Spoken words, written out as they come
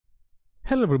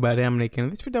Hello everybody, I'm Nick, and in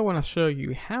this video I want to show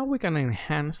you how we can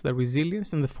enhance the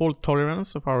resilience and the fault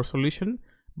tolerance of our solution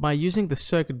by using the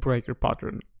circuit breaker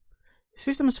pattern.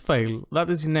 Systems fail, that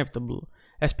is inevitable.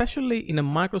 Especially in a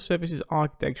microservices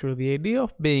architecture, the idea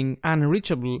of being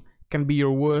unreachable can be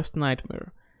your worst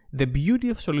nightmare. The beauty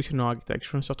of solution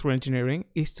architecture and software engineering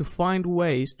is to find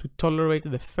ways to tolerate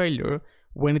the failure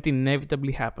when it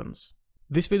inevitably happens.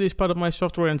 This video is part of my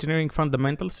software engineering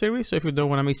fundamentals series, so if you don't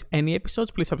want to miss any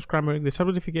episodes, please subscribe and ring the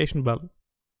sub-notification bell.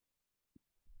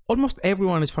 Almost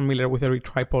everyone is familiar with a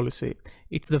retry policy.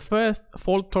 It's the first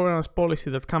fault tolerance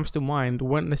policy that comes to mind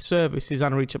when a service is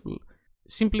unreachable.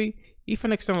 Simply, if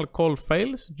an external call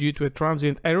fails due to a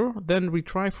transient error, then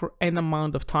retry for n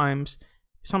amount of times,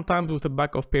 sometimes with a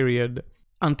backoff period,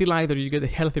 until either you get a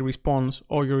healthy response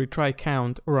or your retry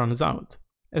count runs out.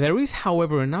 There is,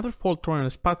 however, another fault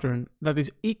tolerance pattern that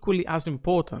is equally as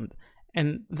important,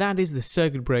 and that is the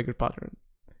circuit breaker pattern.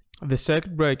 The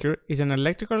circuit breaker is an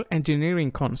electrical engineering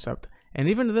concept, and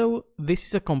even though this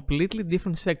is a completely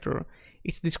different sector,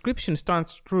 its description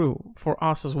stands true for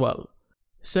us as well.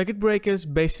 Circuit breaker's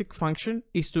basic function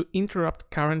is to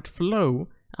interrupt current flow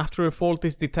after a fault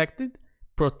is detected,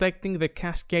 protecting the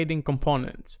cascading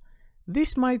components.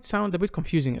 This might sound a bit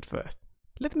confusing at first.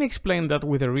 Let me explain that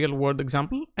with a real-world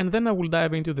example, and then I will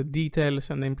dive into the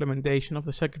details and the implementation of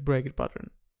the circuit breaker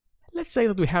pattern. Let's say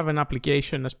that we have an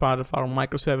application as part of our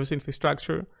microservice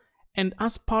infrastructure, and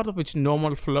as part of its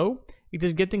normal flow, it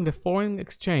is getting the foreign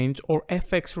exchange or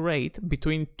FX rate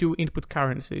between two input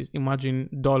currencies, imagine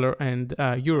dollar and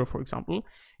euro for example,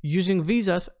 using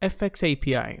Visa's FX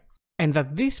API, and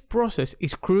that this process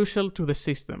is crucial to the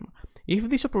system. If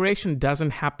this operation doesn't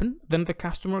happen, then the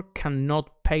customer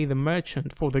cannot pay the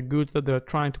merchant for the goods that they are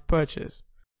trying to purchase.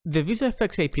 The Visa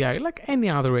FX API, like any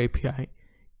other API,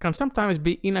 can sometimes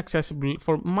be inaccessible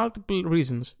for multiple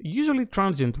reasons, usually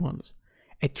transient ones.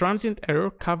 A transient error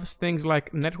covers things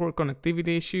like network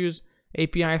connectivity issues,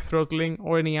 API throttling,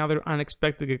 or any other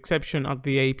unexpected exception at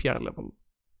the API level.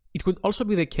 It could also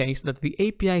be the case that the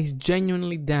API is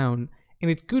genuinely down,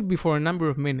 and it could be for a number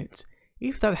of minutes.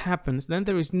 If that happens, then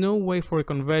there is no way for a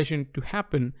conversion to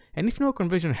happen, and if no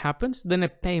conversion happens, then a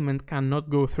payment cannot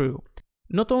go through.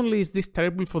 Not only is this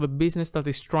terrible for the business that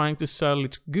is trying to sell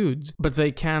its goods, but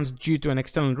they can't due to an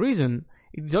external reason,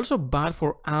 it is also bad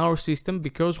for our system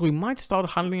because we might start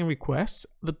handling requests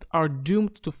that are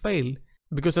doomed to fail,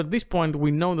 because at this point we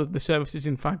know that the service is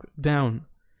in fact down.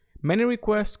 Many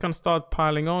requests can start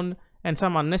piling on, and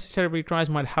some unnecessary retries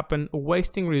might happen,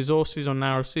 wasting resources on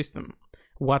our system.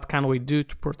 What can we do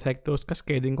to protect those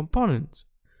cascading components?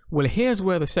 Well, here's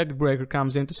where the circuit breaker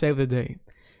comes in to save the day.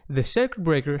 The circuit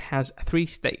breaker has three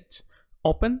states: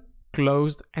 open,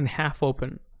 closed, and half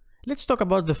open. Let's talk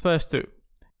about the first two.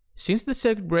 Since the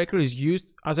circuit breaker is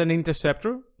used as an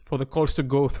interceptor for the calls to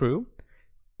go through,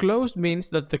 closed means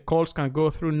that the calls can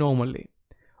go through normally.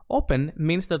 Open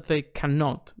means that they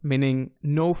cannot, meaning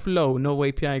no flow, no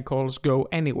API calls go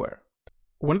anywhere.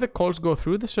 When the calls go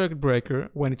through the circuit breaker,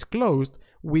 when it's closed,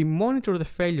 we monitor the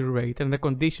failure rate and the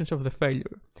conditions of the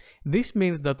failure. This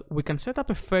means that we can set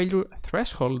up a failure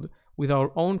threshold with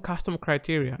our own custom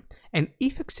criteria, and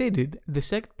if exceeded, the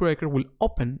circuit breaker will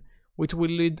open, which will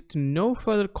lead to no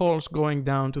further calls going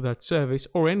down to that service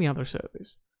or any other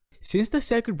service. Since the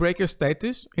circuit breaker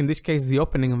status, in this case the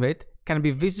opening of it, can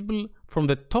be visible from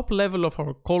the top level of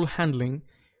our call handling,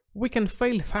 we can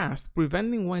fail fast,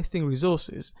 preventing wasting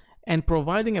resources and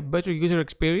providing a better user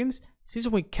experience since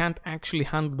we can't actually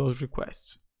handle those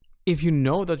requests. If you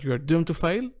know that you are doomed to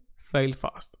fail, fail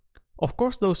fast. Of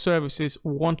course, those services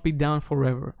won't be down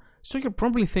forever, so you're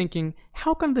probably thinking,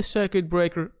 how can the circuit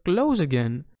breaker close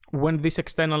again when this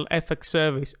external FX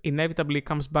service inevitably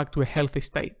comes back to a healthy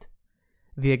state?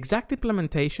 The exact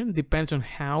implementation depends on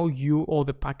how you or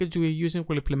the package you are using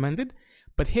will implement it,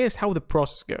 but here's how the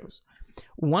process goes.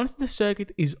 Once the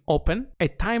circuit is open, a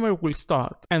timer will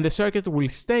start, and the circuit will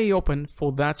stay open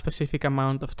for that specific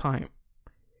amount of time.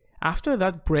 After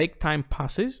that break time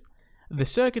passes, the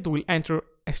circuit will enter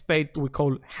a state we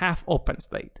call half-open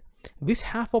state. This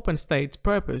half-open state's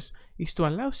purpose is to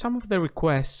allow some of the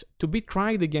requests to be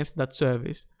tried against that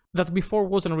service that before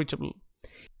was unreachable.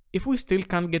 If we still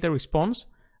can't get a response,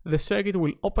 the circuit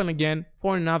will open again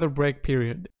for another break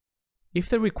period. If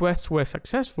the requests were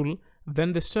successful,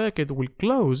 then the circuit will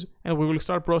close and we will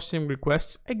start processing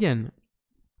requests again.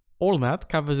 All that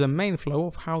covers the main flow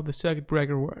of how the circuit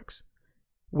breaker works.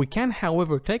 We can,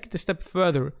 however, take it a step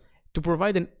further to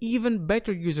provide an even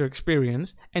better user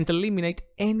experience and eliminate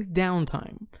any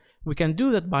downtime. We can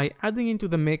do that by adding into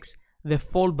the mix the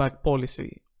fallback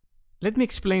policy. Let me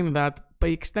explain that by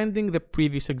extending the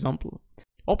previous example.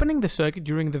 Opening the circuit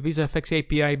during the VisaFX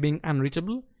API being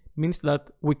unreachable means that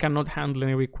we cannot handle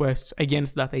any requests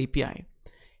against that API.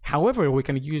 However, we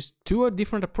can use two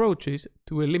different approaches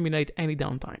to eliminate any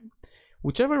downtime.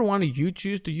 Whichever one you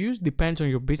choose to use depends on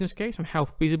your business case and how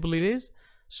feasible it is,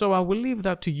 so I will leave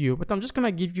that to you, but I'm just gonna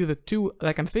give you the two that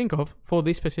I can think of for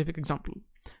this specific example.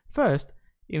 First,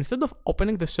 instead of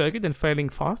opening the circuit and failing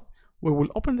fast, we will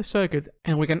open the circuit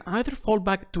and we can either fall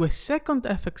back to a second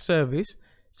FX service,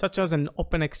 such as an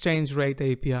Open Exchange Rate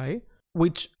API,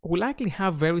 which will likely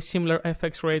have very similar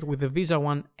FX rate with the Visa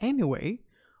one anyway,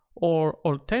 or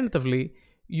alternatively,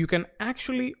 you can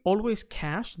actually always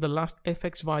cache the last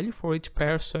FX value for each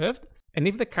pair served, and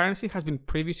if the currency has been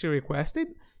previously requested,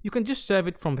 you can just serve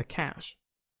it from the cache.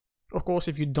 Of course,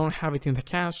 if you don't have it in the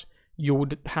cache, you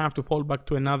would have to fall back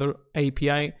to another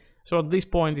API, so at this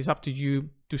point it's up to you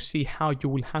to see how you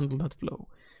will handle that flow.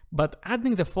 But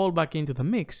adding the fallback into the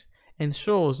mix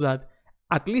ensures that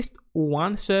at least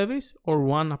one service or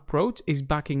one approach is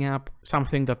backing up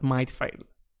something that might fail.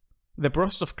 The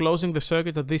process of closing the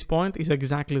circuit at this point is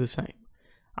exactly the same.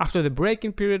 After the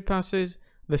break-in period passes,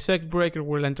 the circuit breaker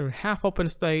will enter half open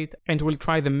state and will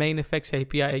try the main FX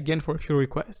API again for a few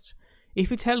requests.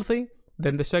 If it's healthy,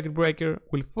 then the circuit breaker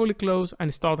will fully close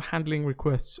and start handling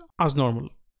requests as normal.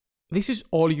 This is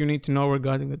all you need to know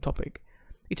regarding the topic.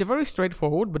 It's a very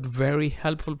straightforward but very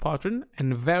helpful pattern,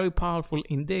 and very powerful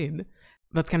indeed,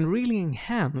 that can really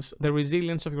enhance the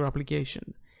resilience of your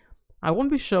application. I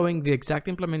won't be showing the exact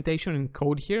implementation in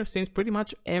code here, since pretty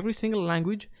much every single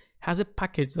language has a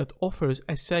package that offers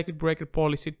a circuit breaker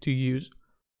policy to use.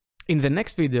 In the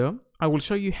next video, I will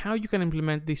show you how you can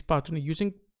implement this pattern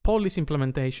using policy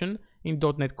implementation in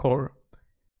 .NET Core.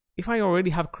 If I already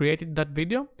have created that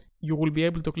video, you will be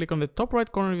able to click on the top right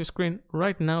corner of your screen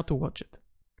right now to watch it.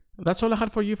 That's all I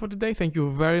had for you for today. Thank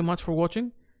you very much for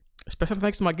watching. Special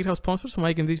thanks to my GitHub sponsors for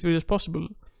making these videos possible.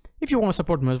 If you want to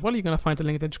support me as well, you're going to find the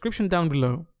link in the description down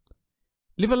below.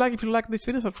 Leave a like if you like this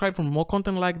video, subscribe for more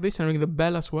content like this, and ring the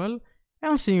bell as well,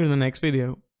 and I'll see you in the next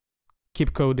video.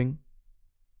 Keep coding.